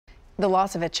The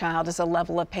loss of a child is a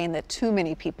level of pain that too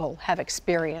many people have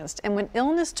experienced. And when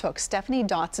illness took Stephanie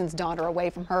Dotson's daughter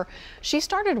away from her, she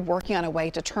started working on a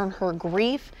way to turn her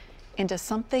grief into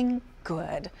something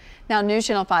good. Now, News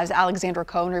Channel 5's Alexandra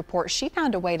Cohen reports she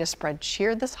found a way to spread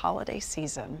cheer this holiday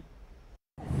season.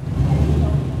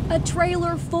 A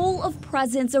trailer full of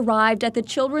presents arrived at the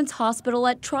Children's Hospital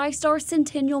at TriStar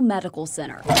Centennial Medical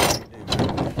Center.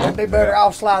 I'd be better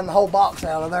off sliding the whole box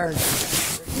out of there.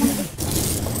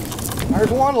 There's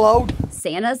one load.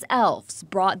 Santa's elves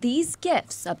brought these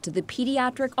gifts up to the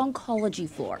pediatric oncology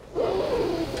floor.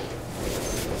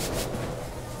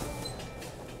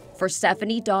 For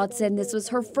Stephanie Dodson, this was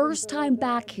her first time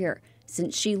back here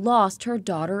since she lost her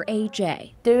daughter,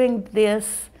 AJ. Doing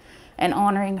this and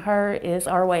honoring her is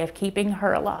our way of keeping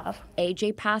her alive.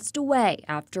 AJ passed away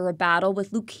after a battle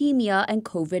with leukemia and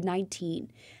COVID-19.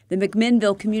 The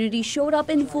McMinnville community showed up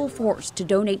in full force to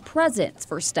donate presents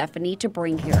for Stephanie to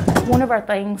bring here. One of our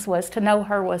things was to know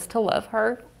her was to love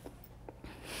her.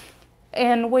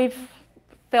 And we've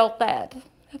felt that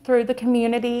through the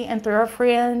community and through our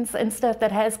friends and stuff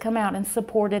that has come out and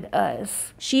supported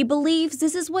us. She believes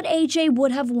this is what AJ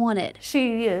would have wanted.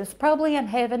 She is probably in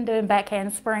heaven doing back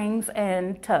handsprings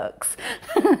and tucks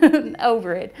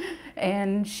over it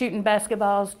and shooting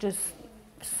basketballs, just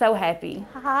so happy.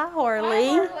 Hi, Harley.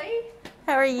 Hi, Harley.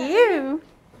 How are you?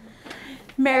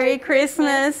 Merry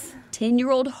Christmas.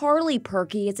 10-year-old Harley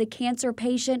Perky is a cancer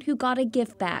patient who got a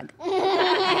gift bag.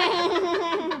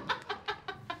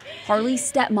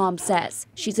 Harley's stepmom says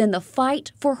she's in the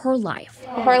fight for her life.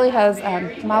 Harley has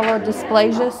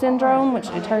myelodysplasia syndrome, which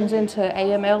turns into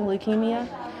AML leukemia.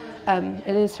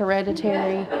 It is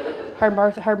hereditary.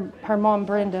 Her mom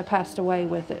Brenda passed away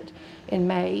with it in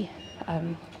May.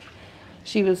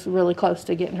 She was really close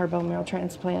to getting her bone marrow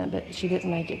transplant, but she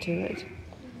didn't make it to it.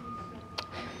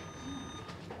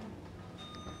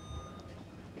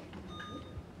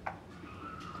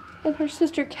 And her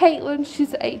sister Caitlin,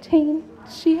 she's 18.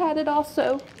 She had it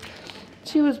also.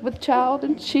 She was with child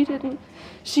and she didn't.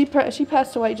 She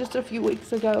passed away just a few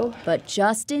weeks ago. But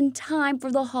just in time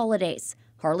for the holidays,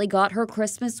 Harley got her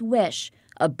Christmas wish,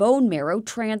 a bone marrow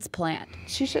transplant.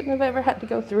 She shouldn't have ever had to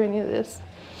go through any of this.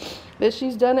 But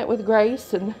she's done it with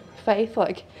grace and faith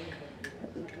like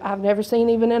I've never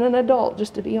seen even in an adult,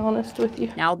 just to be honest with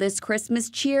you. Now this Christmas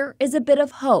cheer is a bit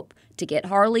of hope to get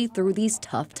Harley through these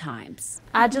tough times.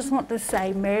 I just want to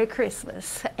say Merry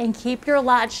Christmas and keep your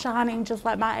light shining just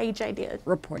like my AJ did.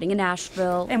 Reporting in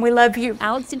Asheville. And we love you.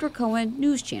 Alexandra Cohen,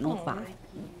 News Channel 5.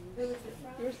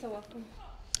 You're so welcome.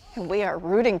 And we are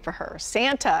rooting for her.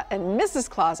 Santa and Mrs.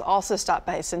 Claus also stopped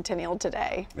by Centennial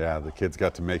today. Yeah, the kids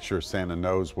got to make sure Santa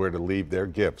knows where to leave their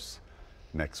gifts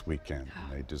next weekend.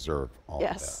 They deserve all the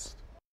best.